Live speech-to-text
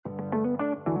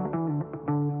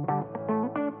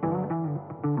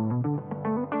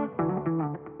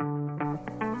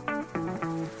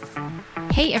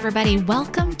Hey, everybody,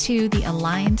 welcome to the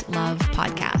Aligned Love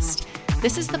Podcast.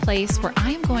 This is the place where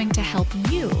I am going to help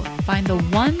you find the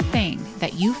one thing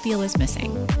that you feel is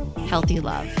missing: healthy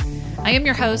love. I am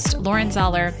your host, Lauren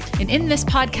Zoller, and in this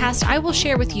podcast, I will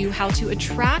share with you how to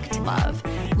attract love,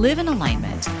 live in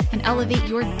alignment, and elevate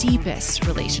your deepest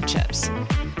relationships.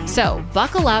 So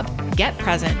buckle up, get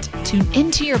present, tune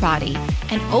into your body,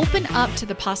 and open up to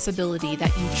the possibility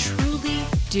that you truly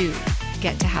do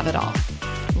get to have it all.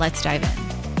 Let's dive in.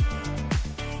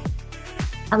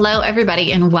 Hello,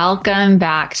 everybody, and welcome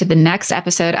back to the next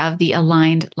episode of the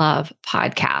Aligned Love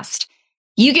Podcast.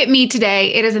 You get me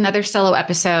today. It is another solo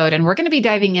episode, and we're going to be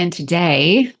diving in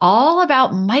today all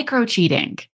about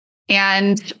micro-cheating.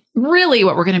 And really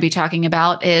what we're going to be talking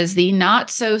about is the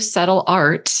not so subtle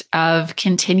art of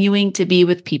continuing to be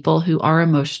with people who are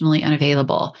emotionally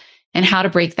unavailable and how to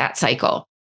break that cycle.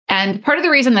 And part of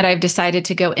the reason that I've decided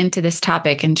to go into this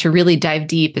topic and to really dive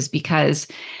deep is because,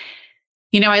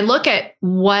 I look at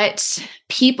what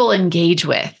people engage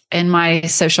with in my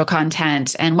social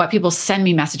content and what people send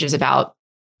me messages about.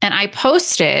 And I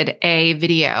posted a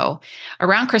video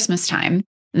around Christmas time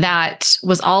that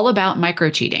was all about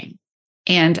micro-cheating.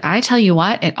 And I tell you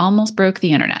what, it almost broke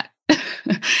the internet.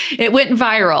 It went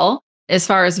viral as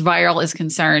far as viral is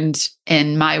concerned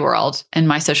in my world, in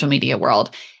my social media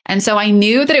world. And so I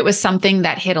knew that it was something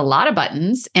that hit a lot of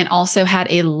buttons and also had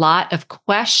a lot of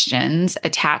questions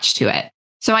attached to it.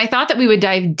 So I thought that we would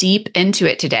dive deep into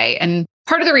it today. And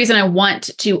part of the reason I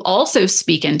want to also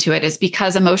speak into it is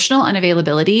because emotional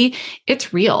unavailability,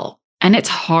 it's real and it's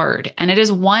hard. And it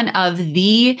is one of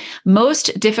the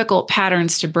most difficult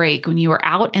patterns to break when you are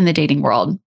out in the dating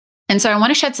world. And so I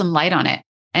want to shed some light on it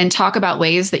and talk about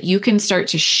ways that you can start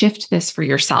to shift this for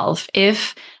yourself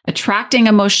if attracting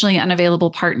emotionally unavailable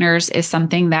partners is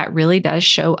something that really does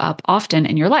show up often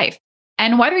in your life.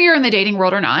 And whether you're in the dating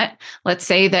world or not, let's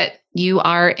say that you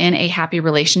are in a happy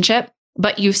relationship,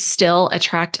 but you still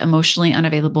attract emotionally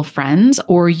unavailable friends,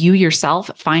 or you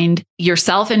yourself find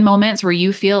yourself in moments where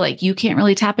you feel like you can't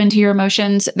really tap into your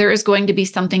emotions, there is going to be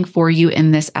something for you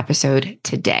in this episode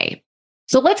today.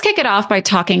 So let's kick it off by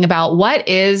talking about what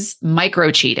is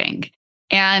micro-cheating.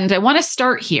 And I want to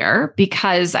start here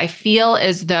because I feel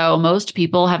as though most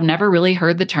people have never really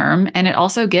heard the term, and it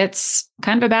also gets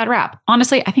kind of a bad rap.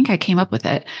 Honestly, I think I came up with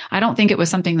it. I don't think it was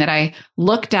something that I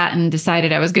looked at and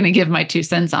decided I was going to give my 2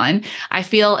 cents on. I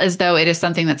feel as though it is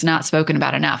something that's not spoken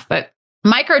about enough. But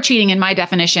micro-cheating, in my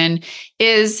definition,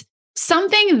 is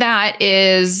something that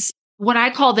is what I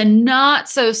call the not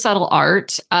so subtle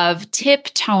art of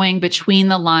tiptoeing between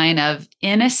the line of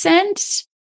innocent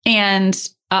and,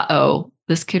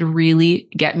 this could really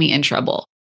get me in trouble.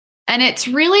 And it's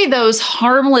really those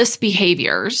harmless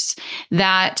behaviors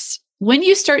that when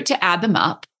you start to add them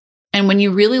up and when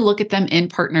you really look at them in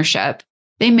partnership,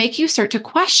 they make you start to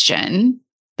question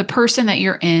the person that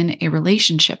you're in a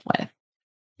relationship with.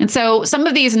 And so some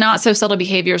of these not so subtle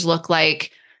behaviors look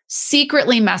like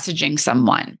secretly messaging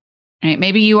someone. Right?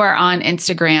 Maybe you are on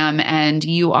Instagram and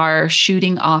you are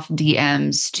shooting off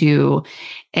DMs to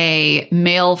a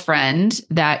male friend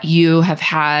that you have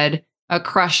had a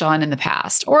crush on in the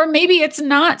past. Or maybe it's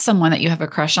not someone that you have a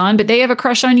crush on, but they have a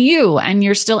crush on you and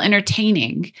you're still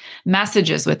entertaining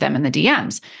messages with them in the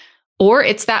DMs. Or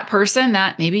it's that person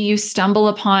that maybe you stumble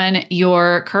upon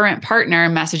your current partner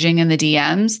messaging in the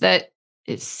DMs that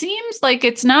it seems like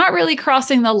it's not really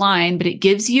crossing the line, but it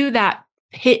gives you that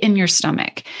pit in your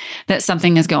stomach that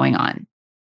something is going on.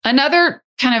 Another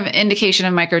kind of indication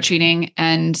of micro-cheating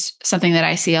and something that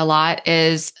I see a lot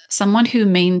is someone who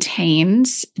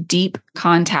maintains deep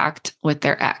contact with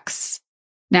their ex.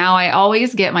 Now, I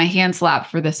always get my hand slapped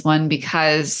for this one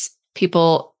because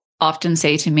people often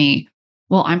say to me,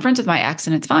 well, I'm friends with my ex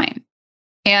and it's fine.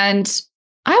 And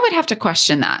I would have to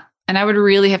question that. And I would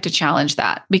really have to challenge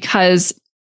that because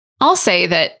I'll say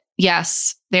that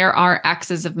yes, there are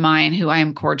exes of mine who I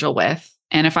am cordial with.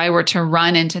 And if I were to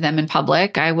run into them in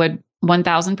public, I would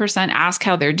 1000% ask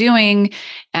how they're doing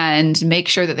and make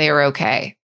sure that they are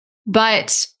okay.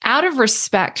 But out of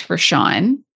respect for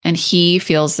Sean, and he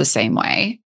feels the same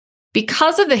way,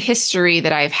 because of the history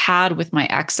that I've had with my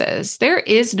exes, there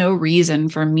is no reason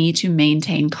for me to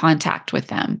maintain contact with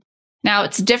them. Now,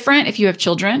 it's different if you have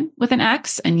children with an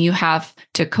ex and you have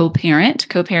to co-parent.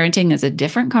 Co-parenting is a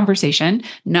different conversation,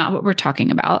 not what we're talking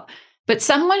about. But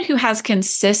someone who has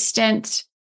consistent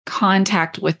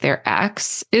contact with their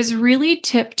ex is really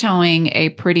tiptoeing a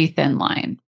pretty thin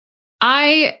line.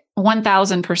 I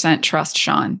 1000% trust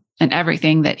Sean and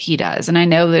everything that he does. And I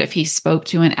know that if he spoke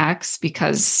to an ex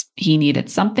because he needed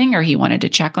something or he wanted to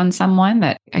check on someone,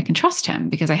 that I can trust him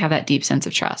because I have that deep sense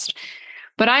of trust.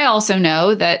 But I also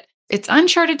know that it's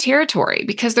uncharted territory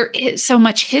because there is so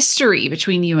much history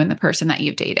between you and the person that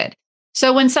you've dated.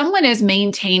 So when someone is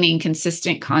maintaining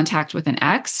consistent contact with an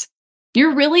ex,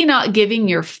 you're really not giving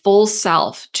your full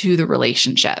self to the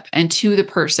relationship and to the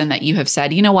person that you have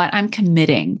said, you know what, I'm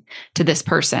committing to this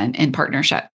person in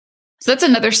partnership. So that's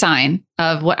another sign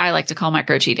of what I like to call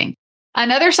micro cheating.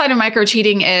 Another sign of micro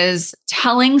cheating is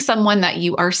telling someone that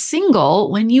you are single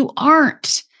when you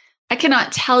aren't. I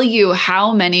cannot tell you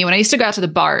how many, when I used to go out to the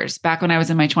bars back when I was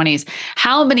in my 20s,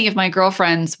 how many of my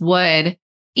girlfriends would,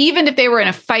 even if they were in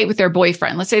a fight with their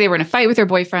boyfriend, let's say they were in a fight with their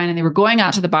boyfriend and they were going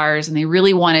out to the bars and they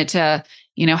really wanted to,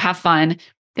 have fun,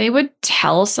 they would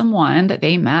tell someone that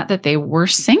they met that they were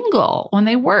single when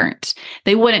they weren't.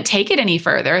 They wouldn't take it any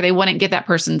further. They wouldn't get that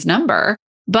person's number,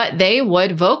 but they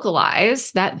would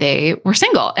vocalize that they were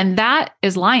single. And that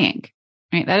is lying,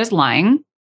 right? That is lying.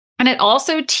 And it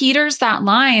also teeters that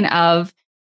line of,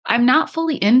 I'm not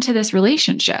fully into this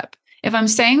relationship. If I'm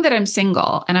saying that I'm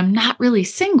single and I'm not really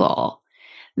single,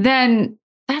 then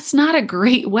that's not a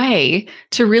great way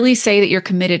to really say that you're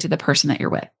committed to the person that you're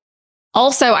with.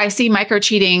 Also, I see micro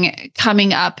cheating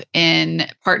coming up in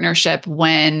partnership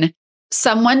when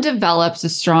someone develops a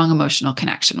strong emotional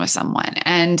connection with someone.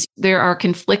 And there are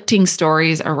conflicting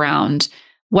stories around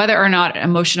whether or not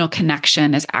emotional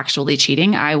connection is actually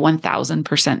cheating. I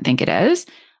 1000% think it is.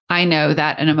 I know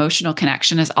that an emotional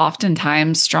connection is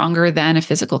oftentimes stronger than a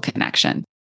physical connection.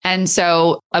 And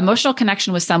so emotional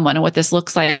connection with someone, and what this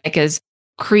looks like is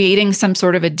creating some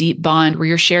sort of a deep bond where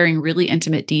you're sharing really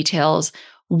intimate details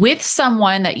with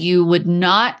someone that you would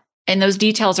not, and those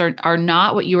details are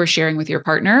not what you are sharing with your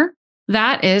partner.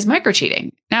 That is micro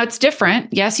cheating. Now it's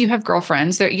different. Yes, you have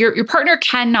girlfriends. Your partner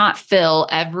cannot fill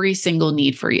every single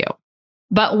need for you.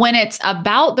 But when it's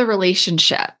about the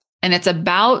relationship and it's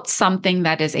about something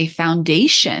that is a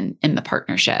foundation in the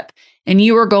partnership, and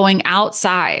you are going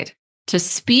outside to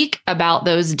speak about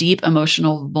those deep,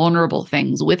 emotional, vulnerable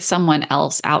things with someone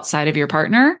else outside of your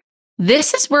partner,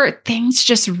 this is where things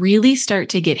just really start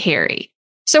to get hairy.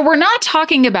 So we're not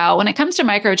talking about, when it comes to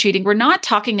micro cheating, we're not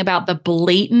talking about the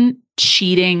blatant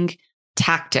cheating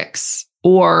tactics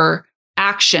or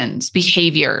actions,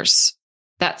 behaviors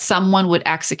that someone would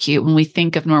execute when we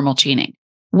think of normal cheating.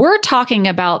 We're talking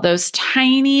about those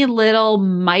tiny little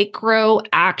micro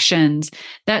actions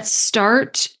that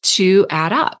start to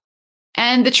add up.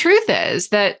 And the truth is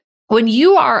that when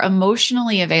you are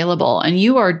emotionally available and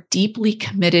you are deeply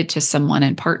committed to someone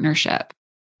in partnership,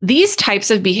 these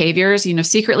types of behaviors,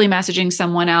 secretly messaging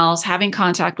someone else, having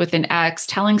contact with an ex,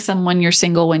 telling someone you're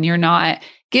single when you're not,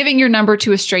 giving your number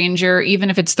to a stranger, even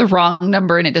if it's the wrong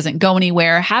number and it doesn't go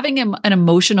anywhere, having an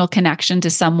emotional connection to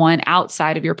someone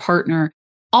outside of your partner,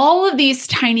 all of these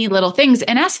tiny little things,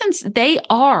 in essence, they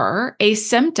are a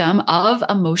symptom of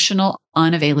emotional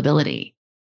unavailability.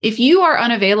 If you are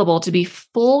unavailable to be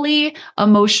fully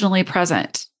emotionally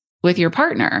present with your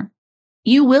partner,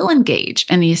 you will engage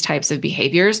in these types of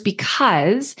behaviors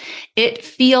because it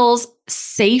feels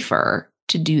safer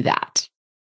to do that.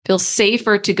 It feels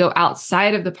safer to go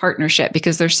outside of the partnership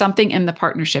because there's something in the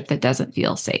partnership that doesn't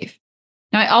feel safe.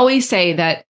 Now, I always say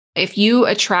that if you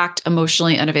attract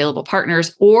emotionally unavailable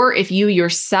partners, or if you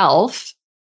yourself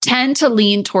tend to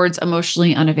lean towards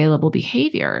emotionally unavailable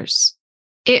behaviors,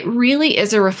 it really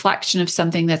is a reflection of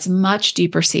something that's much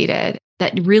deeper seated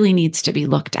that really needs to be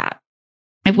looked at.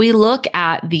 If we look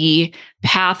at the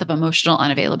path of emotional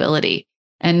unavailability,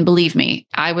 and believe me,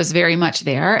 I was very much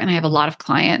there, and I have a lot of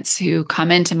clients who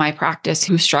come into my practice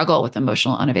who struggle with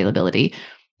emotional unavailability.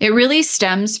 It really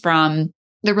stems from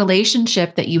the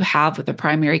relationship that you have with a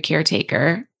primary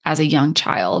caretaker as a young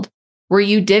child, where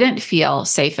you didn't feel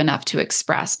safe enough to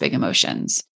express big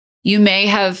emotions. You may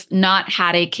have not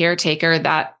had a caretaker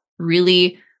that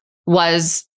really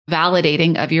was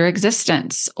validating of your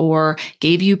existence or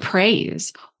gave you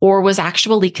praise or was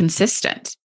actually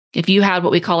consistent. If you had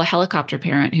what we call a helicopter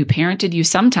parent who parented you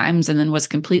sometimes and then was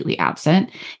completely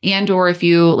absent, and or if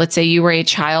you, let's say you were a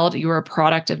child, you were a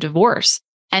product of divorce,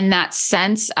 and that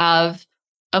sense of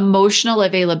emotional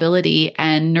availability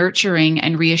and nurturing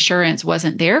and reassurance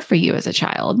wasn't there for you as a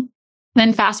child,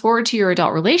 then fast forward to your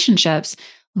adult relationships,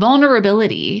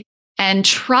 vulnerability and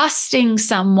trusting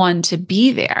someone to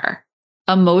be there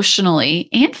emotionally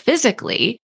and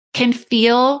physically can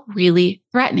feel really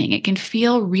threatening. It can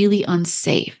feel really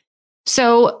unsafe.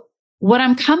 So what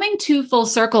I'm coming to full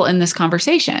circle in this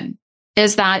conversation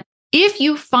is that if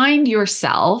you find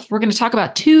yourself, we're going to talk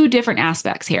about two different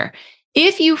aspects here.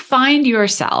 If you find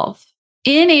yourself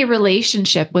in a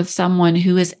relationship with someone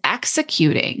who is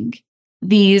executing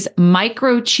these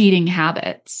micro cheating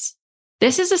habits,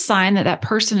 this is a sign that that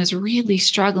person is really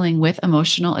struggling with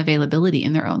emotional availability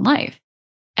in their own life.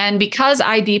 And because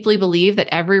I deeply believe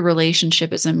that every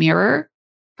relationship is a mirror,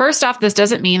 first off, this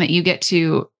doesn't mean that you get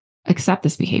to accept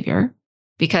this behavior,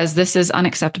 because this is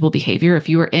unacceptable behavior. If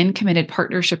you are in committed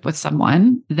partnership with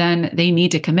someone, then they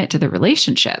need to commit to the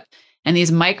relationship. And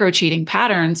these micro cheating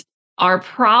patterns are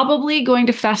probably going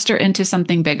to fester into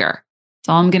something bigger. That's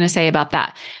all I'm going to say about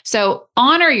that. So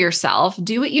honor yourself,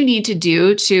 do what you need to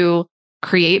do to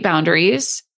create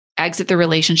boundaries, exit the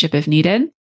relationship if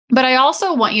needed. But I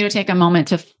also want you to take a moment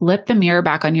to flip the mirror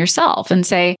back on yourself and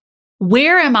say,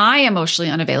 where am I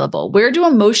emotionally unavailable? Where do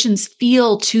emotions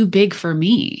feel too big for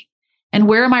me? And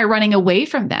where am I running away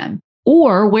from them?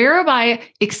 Or where am I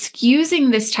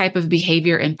excusing this type of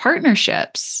behavior in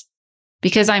partnerships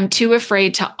because I'm too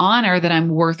afraid to honor that I'm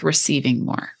worth receiving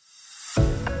more?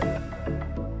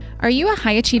 Are you a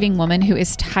high-achieving woman who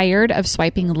is tired of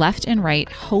swiping left and right,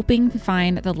 hoping to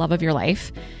find the love of your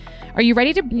life? Are you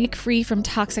ready to break free from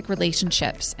toxic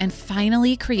relationships and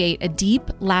finally create a deep,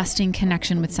 lasting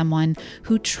connection with someone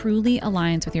who truly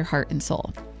aligns with your heart and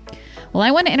soul? Well,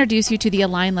 I want to introduce you to the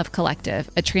Align Love Collective,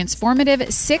 a transformative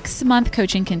 6-month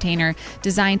coaching container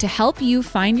designed to help you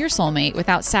find your soulmate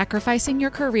without sacrificing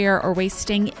your career or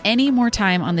wasting any more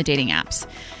time on the dating apps.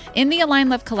 In the Align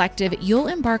Love Collective, you'll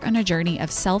embark on a journey of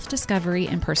self-discovery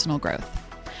and personal growth.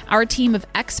 Our team of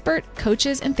expert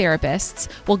coaches and therapists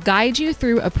will guide you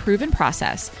through a proven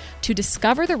process to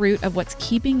discover the root of what's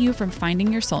keeping you from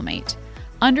finding your soulmate.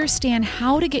 Understand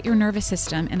how to get your nervous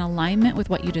system in alignment with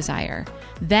what you desire.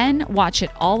 Then watch it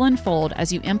all unfold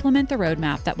as you implement the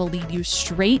roadmap that will lead you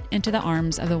straight into the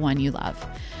arms of the one you love.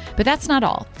 But that's not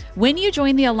all. When you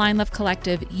join the Align Love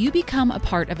Collective, you become a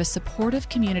part of a supportive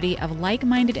community of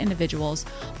like-minded individuals,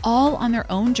 all on their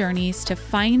own journeys to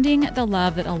finding the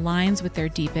love that aligns with their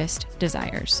deepest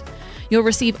desires. You'll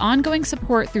receive ongoing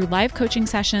support through live coaching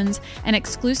sessions and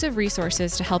exclusive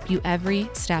resources to help you every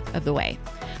step of the way.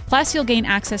 Plus, you'll gain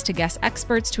access to guest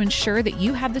experts to ensure that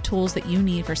you have the tools that you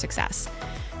need for success.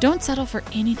 Don't settle for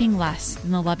anything less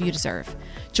than the love you deserve.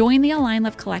 Join the Align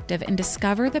Love Collective and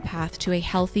discover the path to a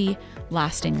healthy,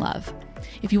 lasting love.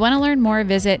 If you want to learn more,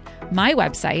 visit my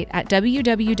website at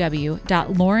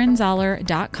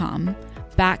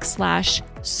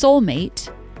www.laurenzoller.com/soulmate, SOULMATE,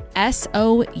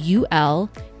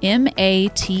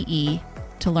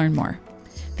 to learn more.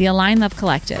 The Align Love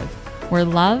Collective, where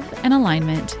love and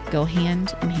alignment go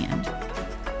hand in hand.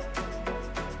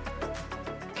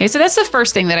 Okay, so that's the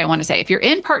first thing that I want to say. If you're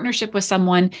in partnership with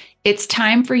someone, it's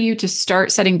time for you to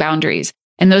start setting boundaries.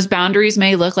 And those boundaries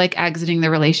may look like exiting the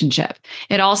relationship.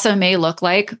 It also may look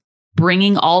like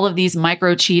bringing all of these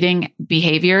micro cheating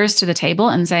behaviors to the table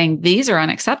and saying, these are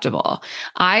unacceptable.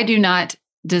 I do not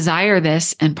desire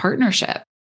this in partnership.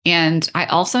 And I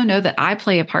also know that I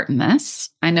play a part in this.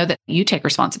 I know that you take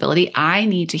responsibility. I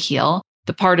need to heal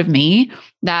the part of me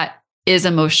that is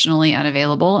emotionally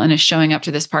unavailable and is showing up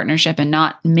to this partnership and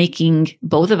not making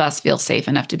both of us feel safe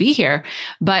enough to be here.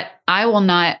 But I will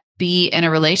not be in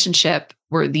a relationship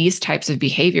where these types of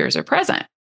behaviors are present.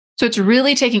 So it's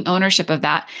really taking ownership of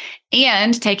that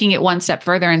and taking it one step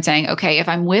further and saying, okay, if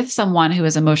I'm with someone who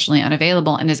is emotionally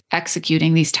unavailable and is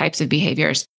executing these types of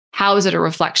behaviors, how is it a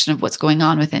reflection of what's going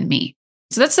on within me?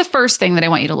 So that's the first thing that I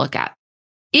want you to look at.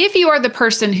 If you are the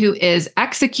person who is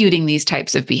executing these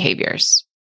types of behaviors,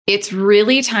 it's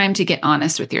really time to get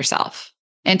honest with yourself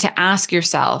and to ask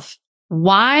yourself,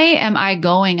 why am I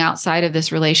going outside of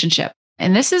this relationship?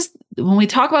 And this is when we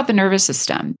talk about the nervous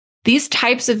system, these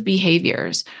types of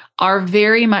behaviors are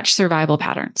very much survival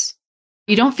patterns.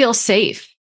 You don't feel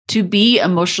safe to be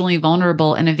emotionally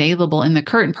vulnerable and available in the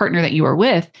current partner that you are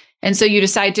with. And so you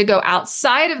decide to go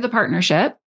outside of the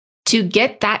partnership to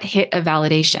get that hit of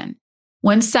validation.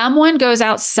 When someone goes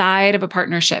outside of a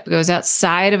partnership, goes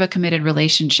outside of a committed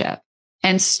relationship,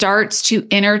 and starts to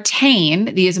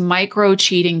entertain these micro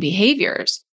cheating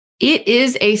behaviors, it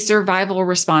is a survival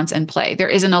response in play. There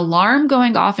is an alarm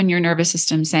going off in your nervous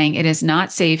system saying it is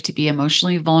not safe to be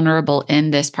emotionally vulnerable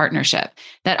in this partnership.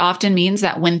 That often means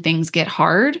that when things get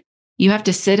hard, you have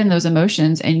to sit in those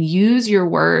emotions and use your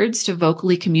words to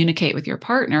vocally communicate with your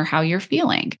partner how you're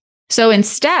feeling. So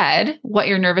instead, what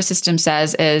your nervous system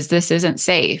says is, this isn't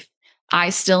safe. I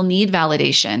still need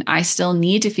validation. I still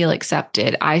need to feel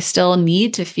accepted. I still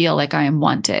need to feel like I am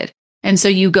wanted. And so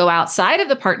you go outside of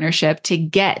the partnership to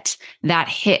get that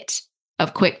hit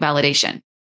of quick validation.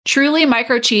 Truly,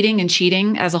 micro cheating and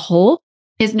cheating as a whole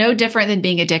is no different than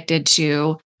being addicted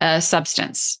to a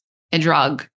substance, a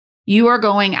drug. You are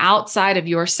going outside of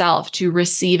yourself to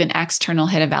receive an external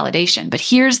hit of validation. But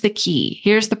here's the key.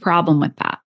 Here's the problem with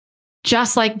that.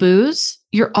 Just like booze,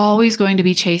 you're always going to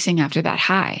be chasing after that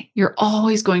high. You're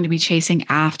always going to be chasing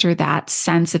after that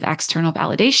sense of external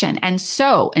validation. And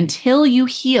so until you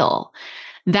heal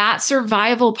that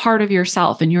survival part of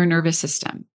yourself and your nervous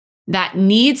system that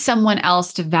needs someone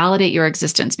else to validate your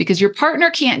existence, because your partner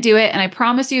can't do it. And I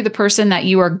promise you, the person that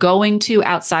you are going to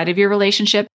outside of your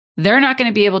relationship, they're not going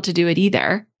to be able to do it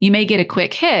either. You may get a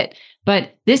quick hit,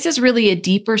 but this is really a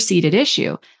deeper seated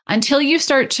issue. Until you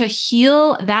start to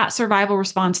heal that survival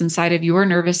response inside of your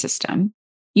nervous system,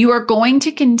 you are going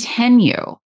to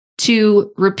continue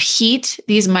to repeat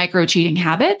these micro cheating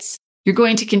habits. You're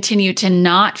going to continue to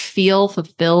not feel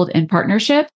fulfilled in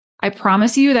partnership. I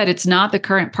promise you that it's not the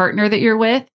current partner that you're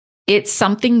with. It's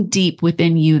something deep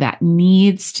within you that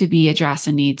needs to be addressed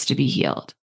and needs to be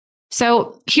healed.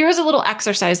 So here's a little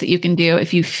exercise that you can do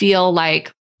if you feel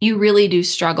like you really do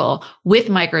struggle with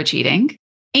micro cheating,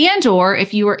 and or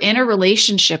if you are in a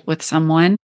relationship with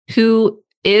someone who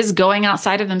is going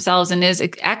outside of themselves and is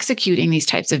executing these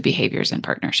types of behaviors in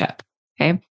partnership.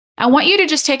 Okay. I want you to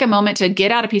just take a moment to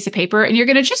get out a piece of paper and you're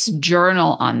going to just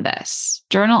journal on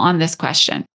this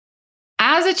question.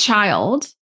 As a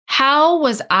child, how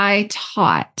was I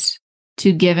taught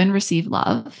to give and receive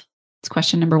love? It's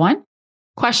question number one.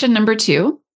 Question number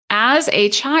two, as a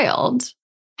child,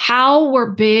 how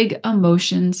were big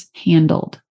emotions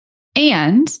handled?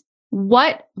 And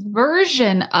what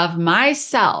version of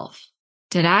myself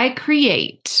did I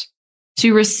create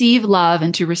to receive love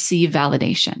and to receive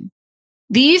validation?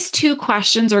 These two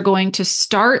questions are going to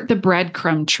start the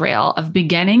breadcrumb trail of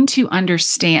beginning to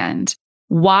understand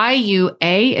why you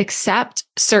A, accept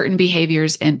certain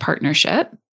behaviors in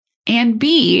partnership, and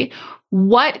B,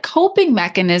 what coping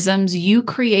mechanisms you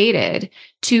created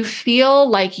to feel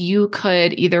like you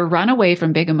could either run away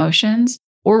from big emotions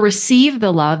or receive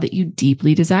the love that you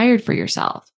deeply desired for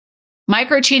yourself.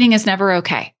 Micro cheating is never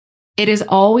okay. It is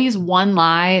always one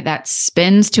lie that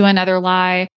spins to another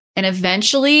lie. And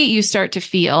eventually you start to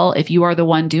feel, if you are the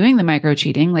one doing the micro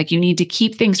cheating, like you need to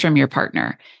keep things from your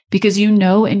partner because you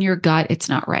know in your gut it's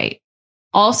not right.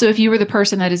 Also, if you were the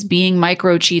person that is being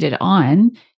micro cheated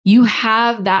on, you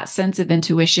have that sense of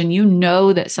intuition. You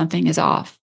know that something is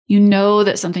off. You know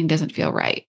that something doesn't feel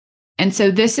right. And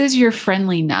so this is your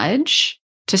friendly nudge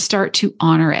to start to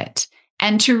honor it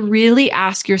and to really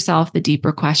ask yourself the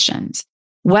deeper questions.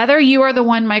 Whether you are the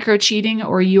one micro cheating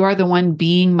or you are the one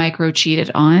being micro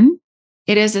cheated on,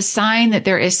 it is a sign that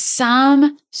there is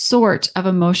some sort of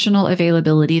emotional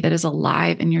availability that is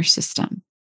alive in your system,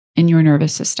 in your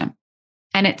nervous system.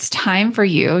 And it's time for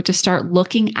you to start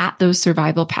looking at those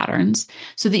survival patterns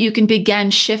so that you can begin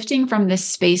shifting from this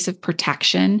space of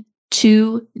protection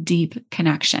to deep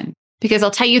connection. Because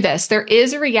I'll tell you this, there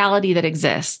is a reality that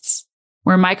exists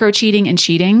where micro cheating and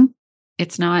cheating,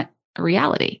 it's not a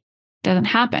reality. It doesn't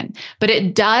happen. But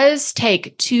it does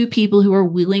take two people who are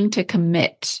willing to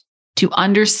commit to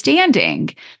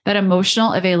understanding that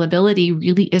emotional availability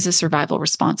really is a survival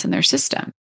response in their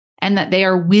system and that they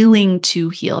are willing to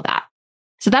heal that.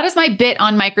 So that is my bit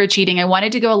on micro cheating. I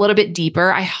wanted to go a little bit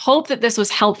deeper. I hope that this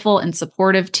was helpful and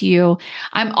supportive to you.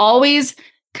 I'm always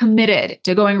committed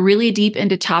to going really deep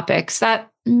into topics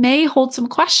that may hold some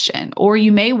question, or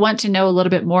you may want to know a little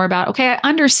bit more about, okay, I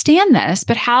understand this,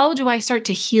 but how do I start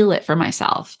to heal it for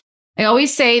myself? I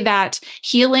always say that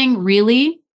healing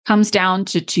really comes down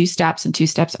to two steps and two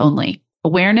steps only.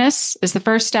 Awareness is the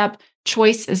first step.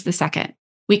 Choice is the second.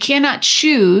 We cannot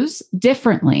choose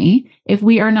differently if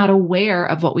we are not aware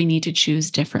of what we need to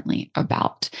choose differently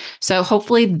about. So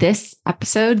hopefully this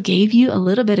episode gave you a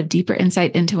little bit of deeper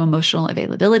insight into emotional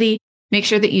availability. Make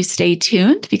sure that you stay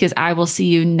tuned because I will see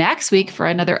you next week for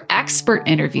another expert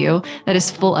interview that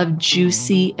is full of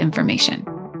juicy information.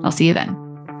 I'll see you then.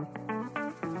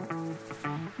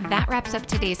 That wraps up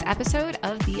today's episode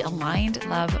of the Aligned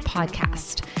Love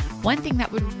podcast. One thing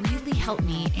that would really help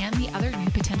me and the other new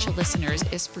potential listeners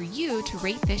is for you to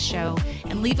rate this show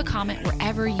and leave a comment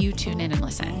wherever you tune in and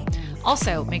listen.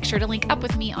 Also, make sure to link up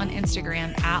with me on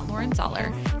Instagram at Lauren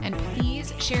Zoller, and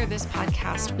please share this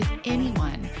podcast with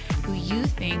anyone who you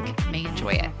think may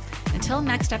enjoy it. Until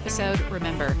next episode,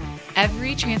 remember,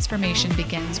 every transformation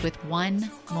begins with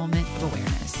one moment of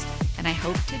awareness, and I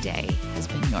hope today has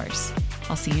been yours.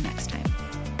 I'll see you next time.